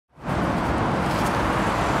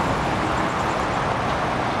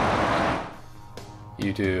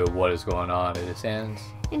YouTube, what is going on? It is sandz.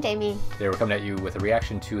 And Amy. Today we're coming at you with a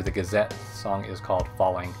reaction to the Gazette. The song is called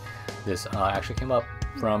Falling. This actually came up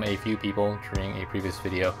from a few people during a previous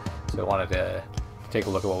video, so I wanted to take a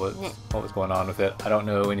look at what was going on with it. I don't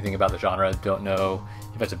know anything about the genre, don't know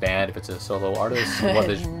if it's a band, if it's a solo artist.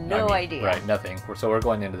 No idea. Right, nothing. So we're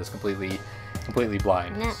going into this completely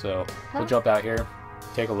blind. Nah. So we'll jump out here,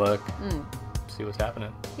 take a look, see what's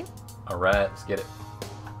happening. Yep. Alright, let's get it.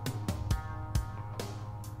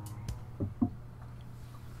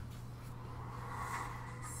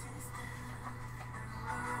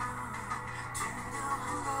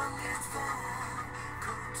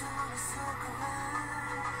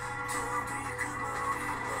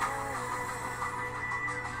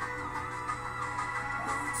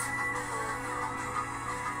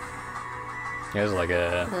 Yeah, it's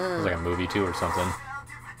like a movie too or something.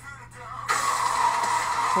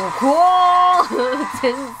 Cool!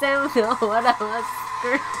 全然 know what I was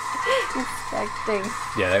expecting.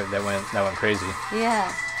 Yeah, that went crazy.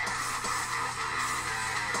 Yeah.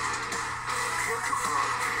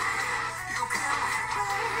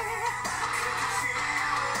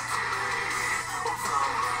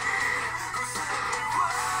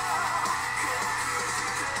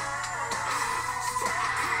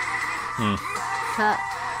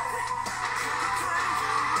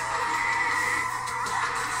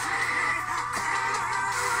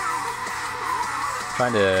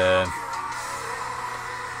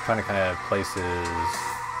 Trying to kind of place his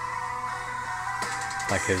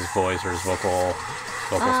voice or his vocal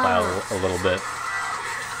style a little bit.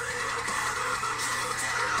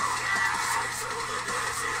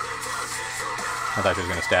 I thought she was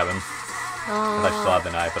gonna stab him. I thought she still had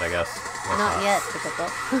the knife, but I guess not yet.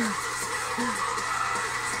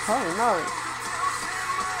 Holy moly.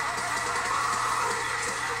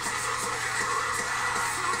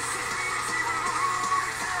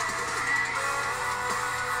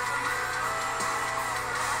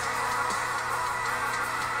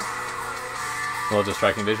 Well, just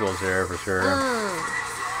striking visuals here for sure.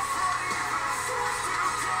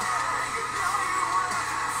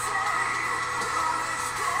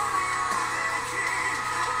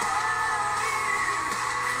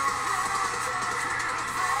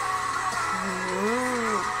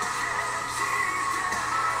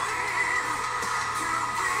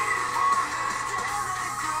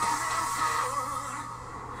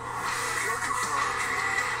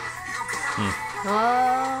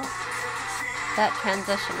 Oh, that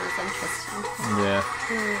transition was interesting. Yeah.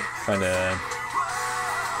 Trying to.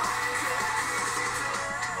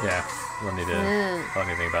 Yeah, we'll need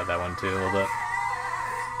to think about that one too a little bit.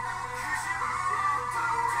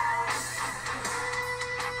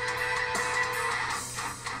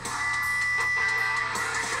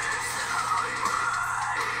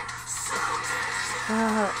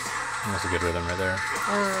 That's a good rhythm right there.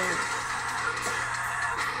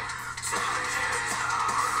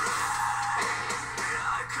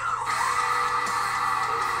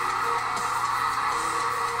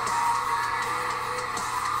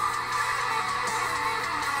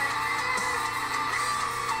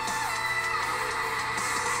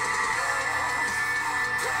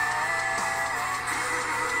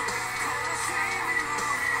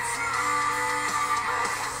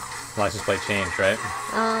 License plate change, right?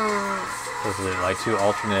 Was it like 2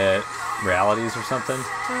 alternate realities or something?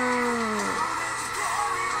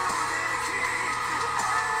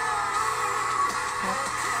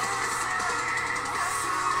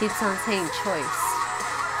 Keeps on saying choice.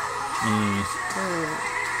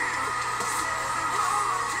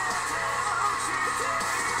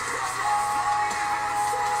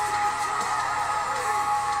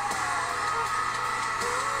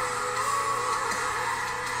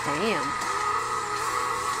 Damn.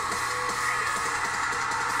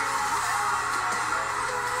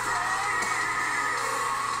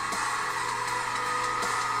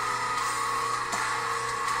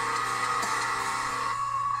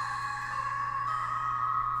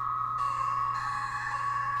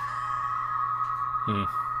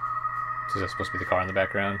 So that's supposed to be the car in the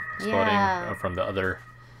background exploding from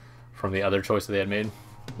the other choice that they had made.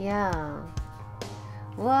 Yeah.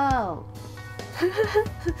 Whoa.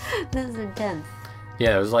 This is intense.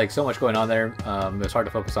 Yeah, there was like so much going on there. It was hard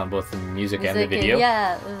to focus on both the music and the video.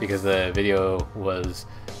 Yeah. Because the video was,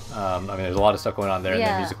 I mean, there's a lot of stuff going on there, and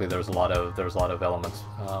then musically there was a lot of elements,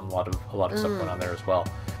 a lot of stuff going on there as well.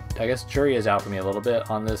 I guess jury is out for me a little bit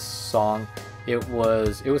on this song. It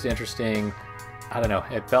was interesting. I don't know.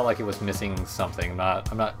 It felt like it was missing something.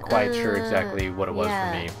 I'm not quite sure exactly what it was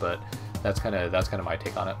for me, but that's kind of my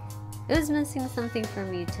take on it. It was missing something for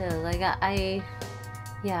me too. Like I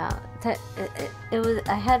Yeah, it was.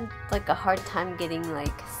 I had like a hard time getting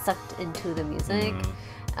like sucked into the music.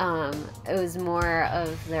 It was more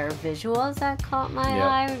of their visuals that caught my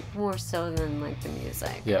eye more so than like the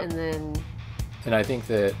music. Yeah. And I think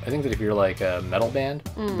that if you're like a metal band,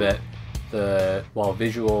 that while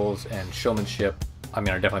visuals and showmanship, I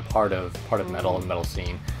mean, are definitely part of metal and metal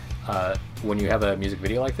scene. When you have a music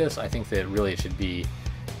video like this, I think that really it should be.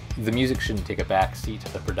 The music shouldn't take a back seat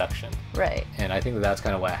to the production. Right. And I think that that's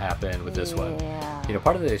kind of what happened with this one. You know,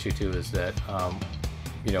 part of the issue too is that,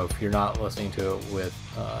 you know, if you're not listening to it with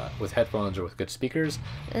headphones or with good speakers,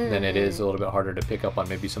 then it is a little bit harder to pick up on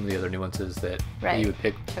maybe some of the other nuances that you would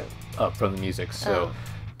pick up from the music. So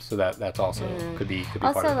that's also could be part of the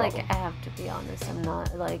problem. Also, like, I have to be honest, I'm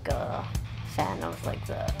not like a fan of like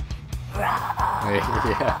the.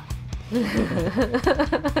 Yeah.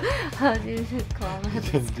 How do you call it?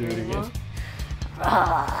 Just do it again.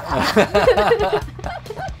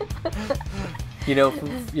 You know,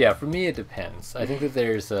 for me it depends. I think that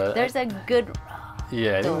there's a good.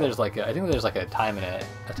 Yeah, I think there's like a time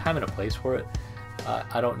and a place for it.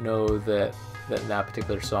 I don't know that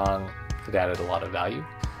particular song it added a lot of value.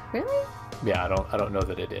 Really? Yeah, I don't know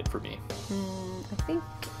that it did for me. I think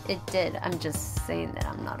it did. I'm just saying that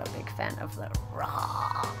I'm not a big fan of the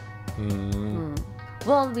raw.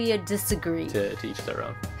 Well, we disagree. To each their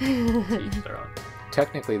own. To each their own.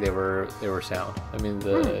 Technically, they were sound. I mean,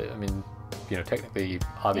 you know, technically,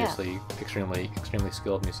 obviously, extremely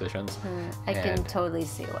skilled musicians. I can totally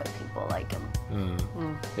see why people like them.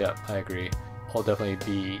 Yeah, I agree. I'll definitely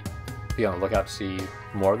be on the lookout to see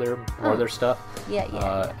more of their stuff.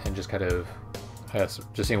 Yeah. And just kind of, I guess,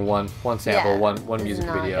 just seeing one sample, one music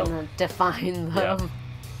video. Gonna define them. Yeah.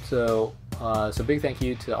 So big thank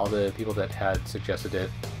you to all the people that had suggested it.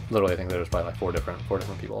 Literally, I think there was probably like four different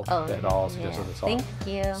people that all suggested the song. Thank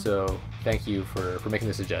you. So thank you for making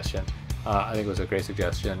the suggestion. I think it was a great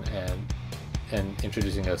suggestion and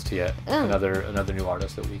introducing us to yet another new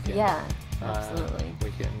artist that we can absolutely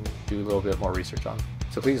we can do a little bit more research on.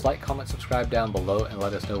 So please like, comment, subscribe down below and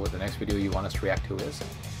let us know what the next video you want us to react to is.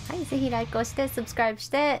 はい、ぜひライクをして、サブスクライブし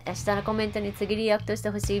て、下のコメントに次リアクトして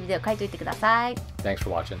ほしいビデオ書いておいてください。Thanks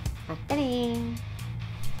for watching. またね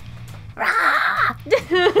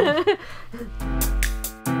ー。